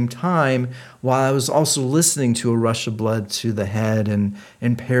same time while I was also listening to A Rush of Blood to the Head and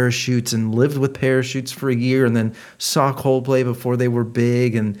Parachutes, and lived with Parachutes for a year, and then saw Coldplay before they were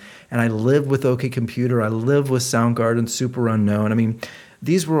big, and I lived with OK Computer, I lived with Soundgarden, Super Unknown. I mean,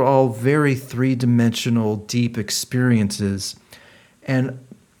 these were all very three-dimensional, deep experiences, and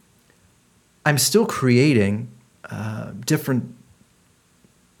I'm still creating different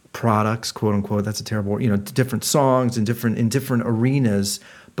products, quote unquote. That's a terrible word, you know, different songs in different arenas,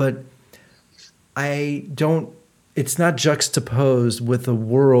 but I don't. It's not juxtaposed with a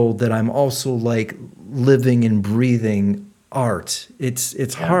world that I'm also like living and breathing art.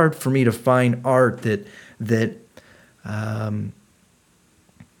 It's hard for me to find art that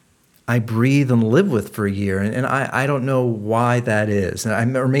I breathe and live with for a year, and I don't know why that is,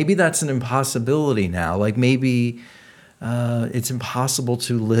 or maybe that's an impossibility now. Like maybe it's impossible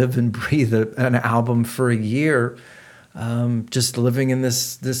to live and breathe an album for a year, just living in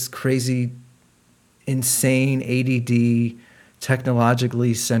this crazy, insane ADD,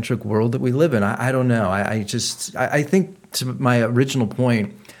 technologically centric world that we live in. I don't know. I think, to my original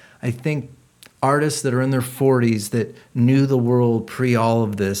point, I think artists that are in their 40s that knew the world pre all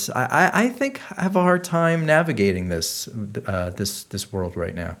of this, I think have a hard time navigating this world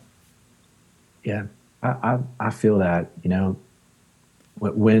right now. Yeah, I feel that, you know,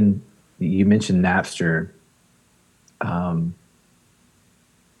 when you mentioned Napster,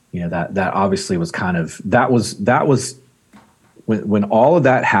 you know, that obviously was kind of, that was when all of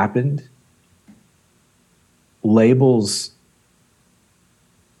that happened, labels,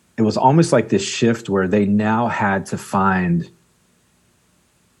 it was almost like this shift where they now had to find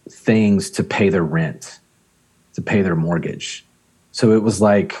things to pay their rent, to pay their mortgage. So it was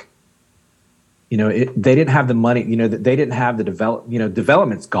like, you know, they didn't have the money, you know, they didn't have the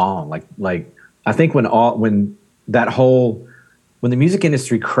development's gone. Like I think when the music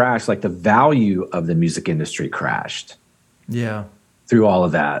industry crashed, like the value of the music industry crashed. Yeah. Through all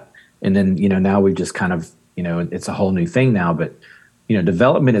of that. And then, you know, now we just kind of, you know, it's a whole new thing now, but, you know,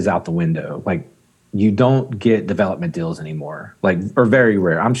 development is out the window. Like you don't get development deals anymore, like, or very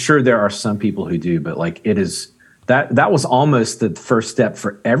rare. I'm sure there are some people who do, but like it is, that was almost the first step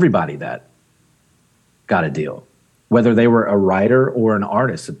for everybody that got a deal, whether they were a writer or an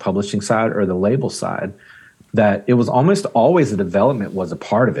artist, the publishing side or the label side, that it was almost always the development was a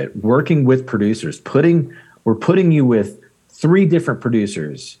part of it. Working with producers, we're putting you with 3 different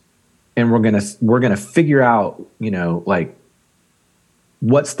producers, and we're gonna figure out, you know, like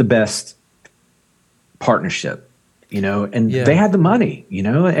what's the best partnership, you know, and they had the money, you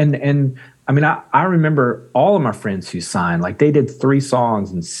know, and I mean, I remember all of my friends who signed, like they did 3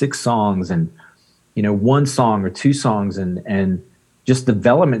 songs and 6 songs and, you know, 1 song or 2 songs and just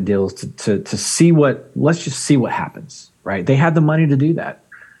development deals to see let's just see what happens, right? They had the money to do that,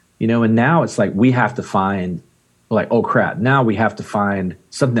 you know, and now it's like we have to find, like, oh crap, now we have to find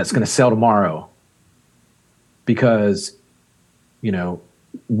something that's going to sell tomorrow because, you know,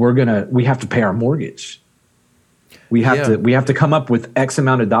 we have to pay our mortgage. We have to come up with X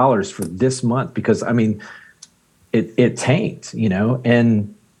amount of dollars for this month because, I mean, it tanked, you know,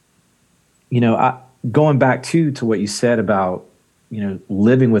 and, you know, going back to what you said about, you know,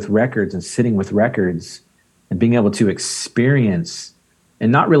 living with records and sitting with records and being able to experience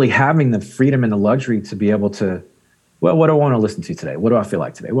and not really having the freedom and the luxury to be able to, well, what do I want to listen to today? What do I feel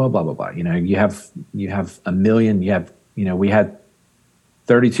like today? Well, blah, blah, blah. You know, you have a million, you know, we had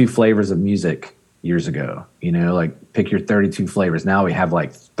 32 flavors of music years ago, you know, like pick your 32 flavors. Now we have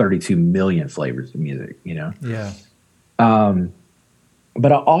like 32 million flavors of music, you know? Yeah.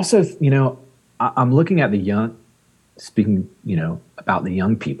 But I also, you know, I'm looking at the young, speaking, you know, about the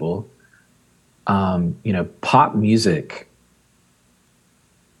young people, you know, pop music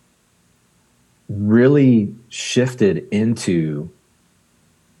really shifted into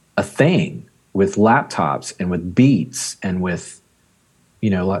a thing with laptops and with beats and with, you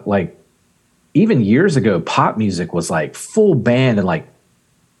know, like even years ago, pop music was like full band and like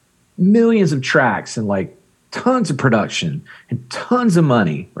millions of tracks and like tons of production and tons of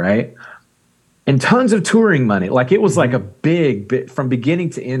money, right? And tons of touring money. Like it was like a big bit from beginning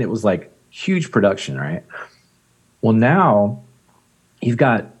to end. It was like huge production, right? Well, now you've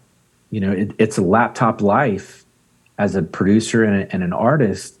got, it's a laptop life as a producer and an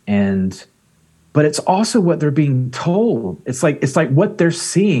artist. But it's also what they're being told. It's like what they're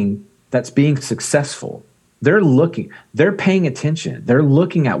seeing that's being successful. They're paying attention. They're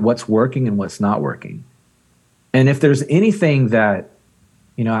looking at what's working and what's not working. And if there's anything that,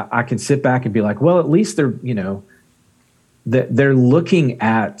 I can sit back and be like, well, at least they're looking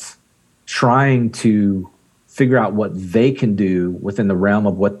at trying to figure out what they can do within the realm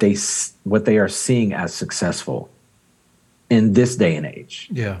of what they are seeing as successful in this day and age.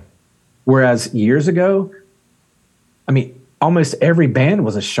 Yeah. Whereas years ago, I mean, almost every band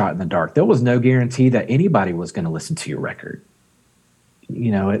was a shot in the dark. There was no guarantee that anybody was going to listen to your record.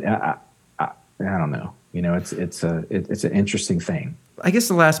 I don't know. It's an interesting thing. I guess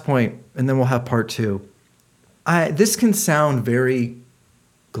the last point, and then we'll have part two. This can sound very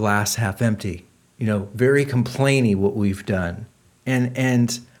glass half empty, very complainy what we've done.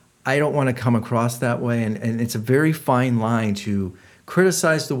 And I don't want to come across that way. And it's a very fine line to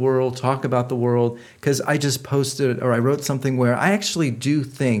criticize the world, talk about the world, because I just posted or I wrote something where I actually do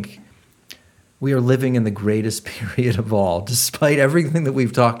think we are living in the greatest period of all, despite everything that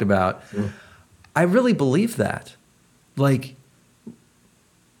we've talked about. Mm. I really believe that. Like,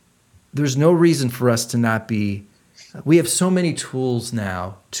 there's no reason for us to not be. We have so many tools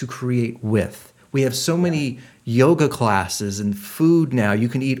now to create with. We have so many yoga classes and food now. You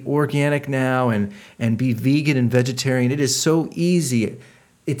can eat organic now and be vegan and vegetarian. It is so easy.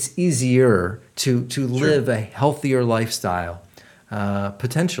 It's easier to live a healthier lifestyle,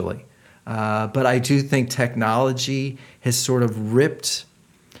 potentially. But I do think technology has sort of ripped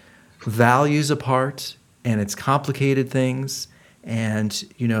values apart, and it's complicated things. And,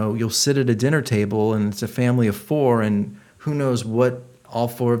 you'll sit at a dinner table and it's a family of four, and who knows what all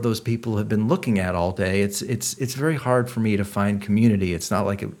four of those people have been looking at all day. It's very hard for me to find community. It's not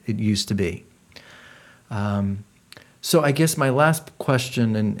like it used to be. So I guess my last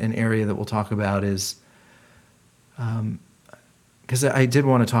question and area that we'll talk about is, because I did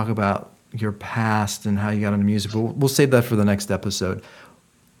want to talk about your past and how you got into music, but we'll save that for the next episode.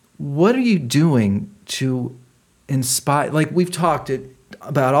 What are you doing to inspire? Like, we've talked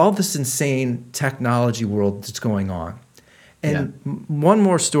about all this insane technology world that's going on. And one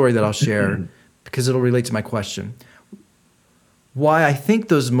more story that I'll share, because it'll relate to my question. Why I think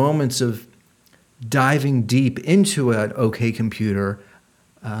those moments of diving deep into an OK computer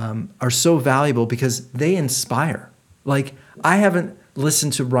are so valuable, because they inspire. Like, I haven't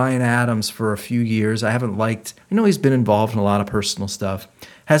listened to Bryan Adams for a few years. I know he's been involved in a lot of personal stuff.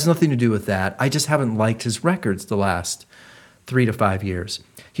 Has nothing to do with that. I just haven't liked his records the last 3 to 5 years.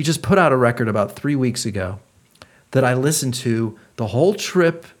 He just put out a record about 3 weeks ago that I listened to the whole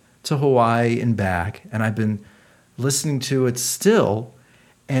trip to Hawaii and back, and I've been listening to it still,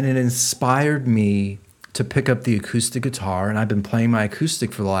 and it inspired me to pick up the acoustic guitar, and I've been playing my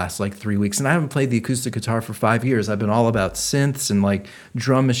acoustic for the last 3 weeks, and I haven't played the acoustic guitar for 5 years. I've been all about synths and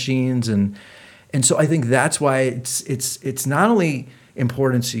drum machines, and so I think that's why it's not only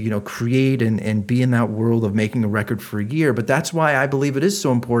important to create and be in that world of making a record for a year, but that's why I believe it is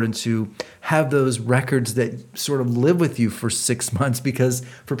so important to have those records that sort of live with you for 6 months, because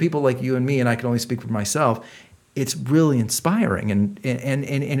for people like you and me, and I can only speak for myself, it's really inspiring, and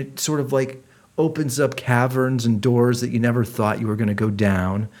it sort of opens up caverns and doors that you never thought you were going to go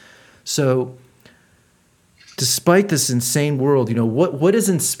down. So despite this insane world, what is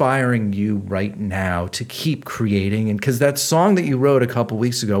inspiring you right now to keep creating? And because that song that you wrote a couple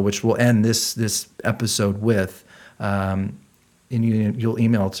weeks ago, which we'll end this episode with, and you'll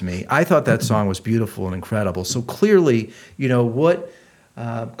email it to me, I thought that song was beautiful and incredible. So clearly, what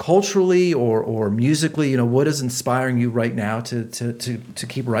culturally or musically, what is inspiring you right now to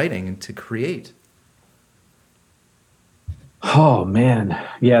keep writing and to create? Oh man.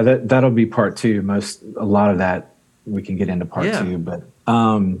 Yeah, that'll be part two. A lot of that we can get into part two, but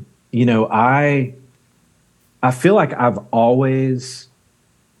I feel like I've always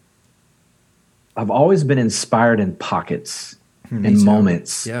been inspired in pockets, in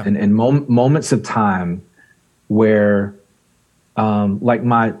moments, and moments of time where like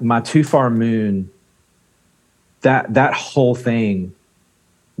my Too Far Moon, that whole thing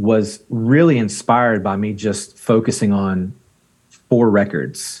was really inspired by me just focusing on 4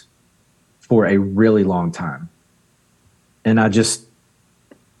 records for a really long time. And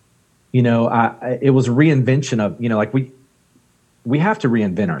it was a reinvention of, like we have to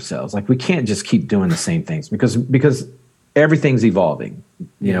reinvent ourselves. Like we can't just keep doing the same things because everything's evolving.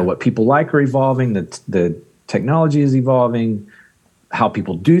 What people like are evolving. The technology is evolving. How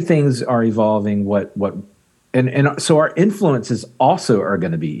people do things are evolving. And so our influences also are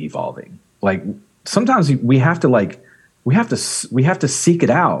going to be evolving. Like sometimes we have to seek it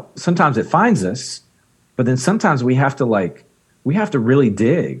out. Sometimes it finds us, but then sometimes we have to really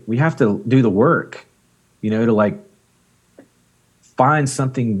dig. We have to do the work, to like find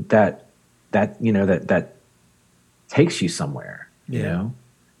something that takes you somewhere,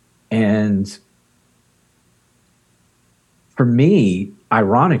 And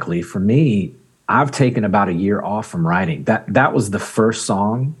ironically, for me, I've taken about a year off from writing. That was the first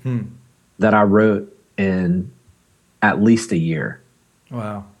song that I wrote in at least a year.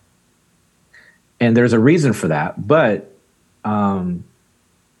 Wow. And there's a reason for that, but I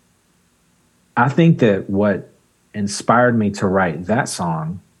think that what inspired me to write that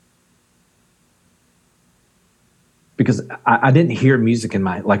song, because I didn't hear music in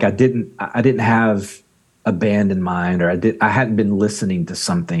my, like I didn't have a band in mind, or I hadn't been listening to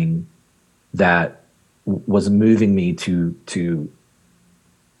something that was moving me to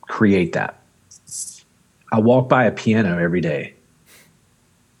create that. I walk by a piano every day.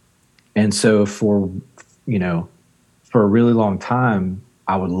 And so for a really long time,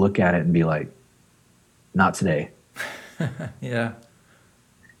 I would look at it and be like, not today. Yeah.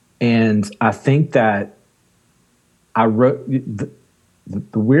 And I think that I wrote, the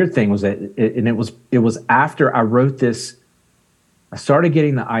weird thing was that, it was after I wrote this, I started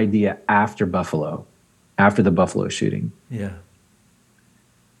getting the idea after the Buffalo shooting. Yeah.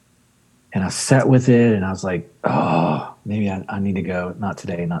 And I sat with it and I was like, oh, maybe I need to go. Not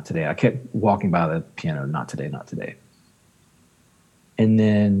today, not today. I kept walking by the piano. Not today, not today. And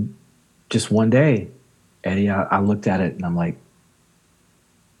then just one day, Eddie, I looked at it and I'm like,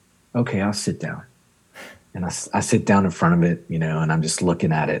 okay, I'll sit down. And I sit down in front of it, and I'm just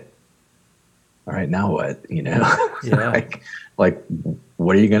looking at it. All right, now what? Yeah. like,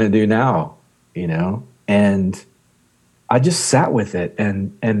 what are you going to do now? And I just sat with it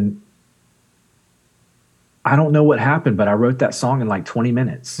and I don't know what happened, but I wrote that song in like 20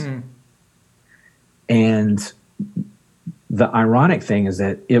 minutes. And the ironic thing is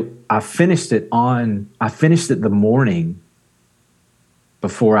that I finished it the morning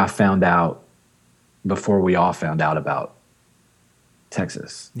before we all found out about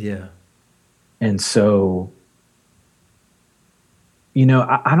Texas. Yeah. And so,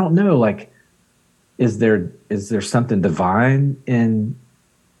 I don't know, like, is there something divine in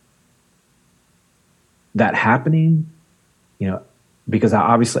that happening? Because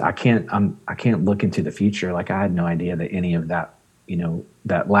I can't look into the future. Like I had no idea that any of that,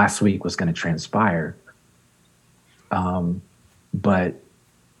 that last week was going to transpire. But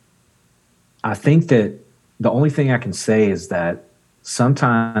I think that the only thing I can say is that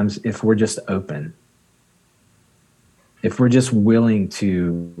sometimes if we're just open, if we're just willing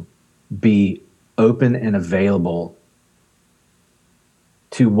to be open and available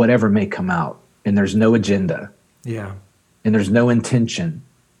to whatever may come out, and there's no agenda. Yeah. And there's no intention.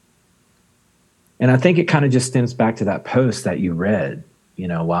 And I think it kind of just stems back to that post that you read,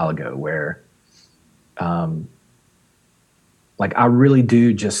 a while ago, where like I really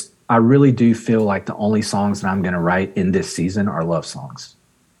do feel like the only songs that I'm going to write in this season are love songs.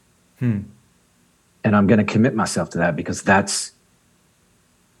 And I'm going to commit myself to that because that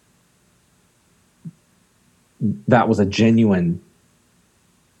was a genuine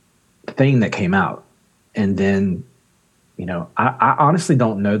thing that came out. And then, I honestly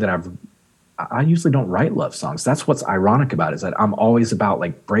don't know that I usually don't write love songs. That's what's ironic about it, is that I'm always about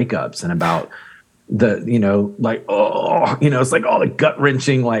like breakups and about the, like, it's like all the gut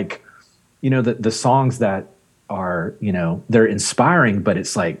wrenching, like, the songs that are, they're inspiring, but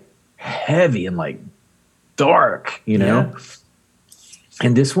it's like heavy and like dark, Yeah.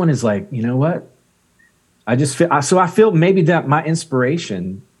 And this one is like, what? I feel maybe that my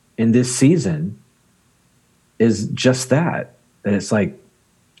inspiration in this season is just that it's like,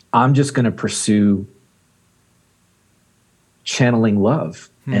 I'm just going to pursue channeling love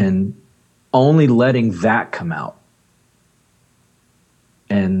and only letting that come out.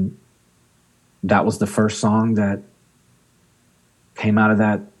 And that was the first song that came out of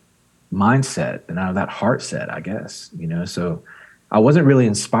that mindset and out of that heart set, I guess, so I wasn't really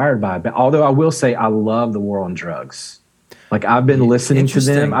inspired by it, but although I will say I love the War on Drugs. Like I've been listening to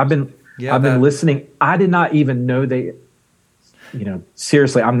them. I've been listening. I did not even know they,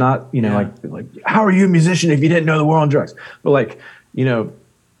 seriously, I'm not, like, how are you a musician if you didn't know the War on Drugs? But like,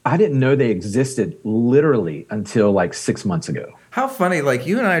 I didn't know they existed literally until like 6 months ago. How funny! Like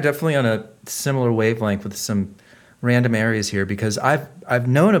you and I are definitely on a similar wavelength with some random areas here, because I've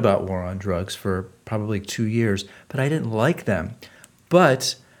known about War on Drugs for probably 2 years, but I didn't like them.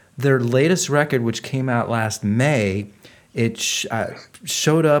 But their latest record, which came out last May, it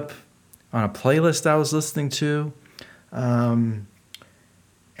showed up on a playlist I was listening to. And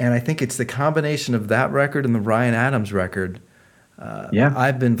I think it's the combination of that record and the Ryan Adams record.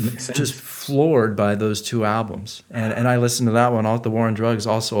 I've been just floored by those two albums. And I listened to that one, The War on Drugs,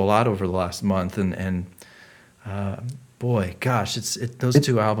 also a lot over the last month. And boy, gosh, those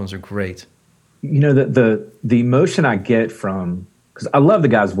two albums are great. You know, the emotion I get from, because I love the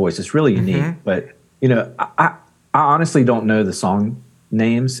guy's voice, it's really unique, but, you know, I honestly don't know the song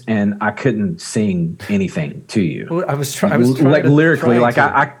names, and I couldn't sing anything to you. Well, I was trying like lyrically, like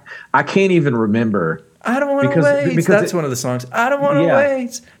to. I can't even remember. I don't want to wait. Because that's one of the songs. I don't want to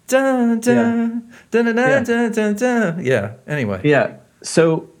wait. Dun, dun, dun, dun, dun, dun, dun, dun. Yeah. Anyway. Yeah.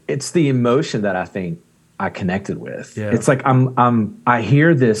 So it's the emotion that I think I connected with. Yeah. It's like I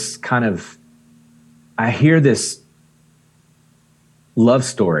hear this love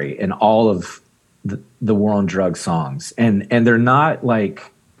story in all of the War on Drugs songs, and they're not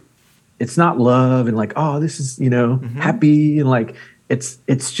like, it's not love and like, oh, this is, you know, happy, and like it's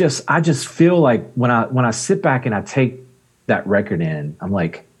just, I just feel like when I sit back and I take that record in, I'm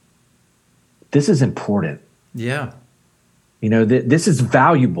like, this is important. Yeah. You know, this is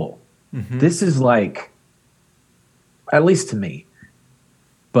valuable. This is like, at least to me.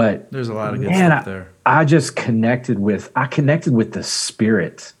 But there's a lot of good stuff there. I just connected with the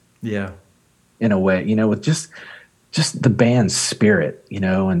spirit. Yeah. In a way, you know, with just the band's spirit, you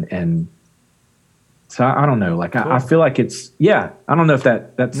know, and so I don't know, like cool. I feel like it's, I don't know if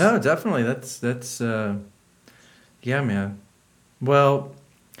that's no, definitely that's yeah, man. Well,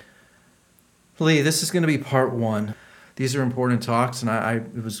 Lee, this is going to be part 1. These are important talks, and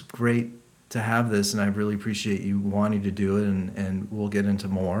it was great to have this, and I really appreciate you wanting to do it, and we'll get into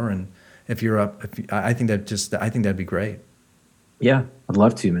more. And if you're up, I think that'd be great. Yeah, I'd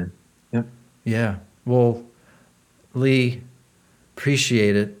love to, man. Yeah. Yeah. Well, Lee,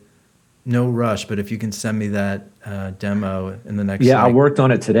 appreciate it. No rush, but if you can send me that demo in the next. Yeah, I worked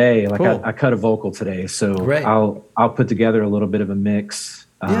on it today. Like cool. I cut a vocal today, so great. I'll put together a little bit of a mix.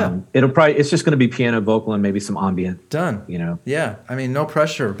 It's just going to be piano, vocal, and maybe some ambient. Done. You know. Yeah. I mean, no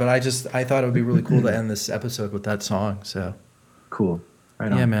pressure, but I thought it would be really cool to end this episode with that song. So. Cool.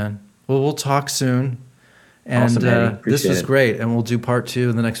 Right on. Yeah, man. Well, we'll talk soon. And awesome, this was great, and we'll do part 2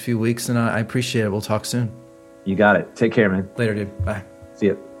 in the next few weeks, and I appreciate it. We'll talk soon. You got it. Take care, man. Later, dude. Bye. See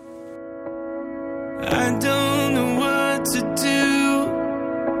ya. I don't know what to do.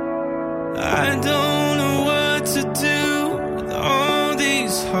 I don't know what to do with all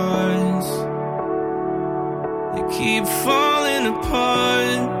these hearts. They keep falling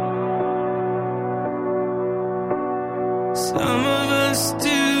apart. Some of us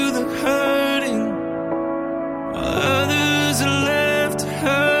do the hurting, while others are left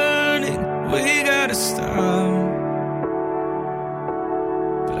hurting. We gotta stop.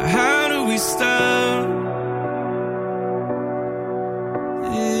 But how do we stop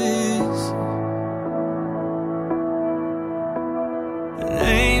this? The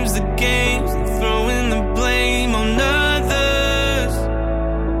names, the games, and throwing the blame on others,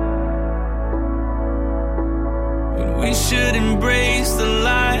 when we should embrace the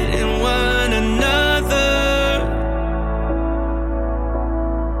light in one another.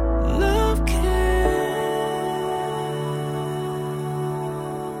 Love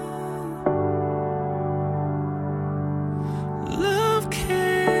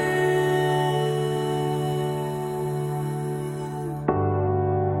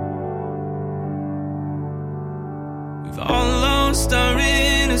we've all lost our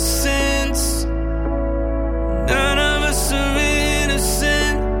innocence. None of us are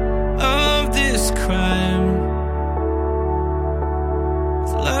innocent of this crime.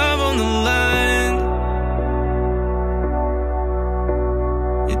 With love on the line,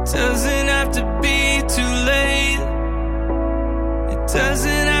 it doesn't have to be too late. It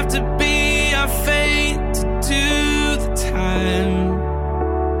doesn't have to be our fate to do the time.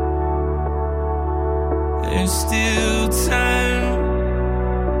 There's still time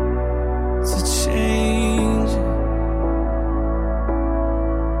to change.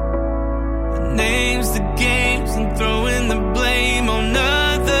 The names, the games, and throwing the blame on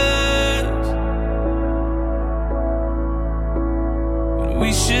others, when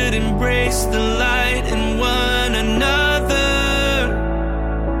we should embrace the light in one another.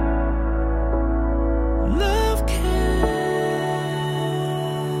 Love can.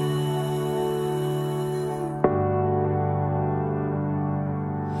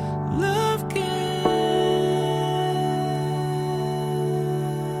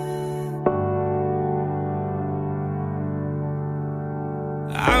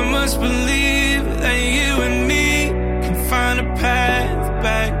 must believe that you and me can find a path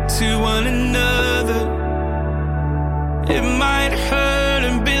back to one another. It might hurt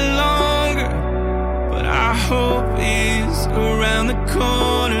and be longer, but our hope is around the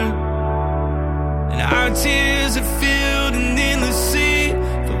corner. And our tears are filled and in the sea,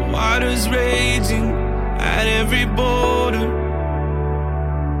 the water's raging at every border.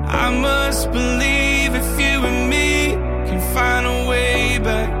 I must believe if you and me can find a way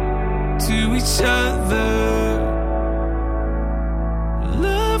back to each other.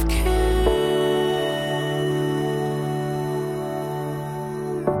 Love can.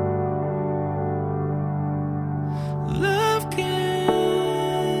 Love can.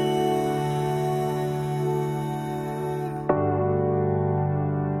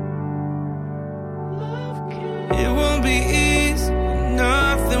 Love can. It won't be easy,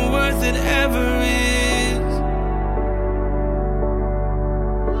 nothing worth it ever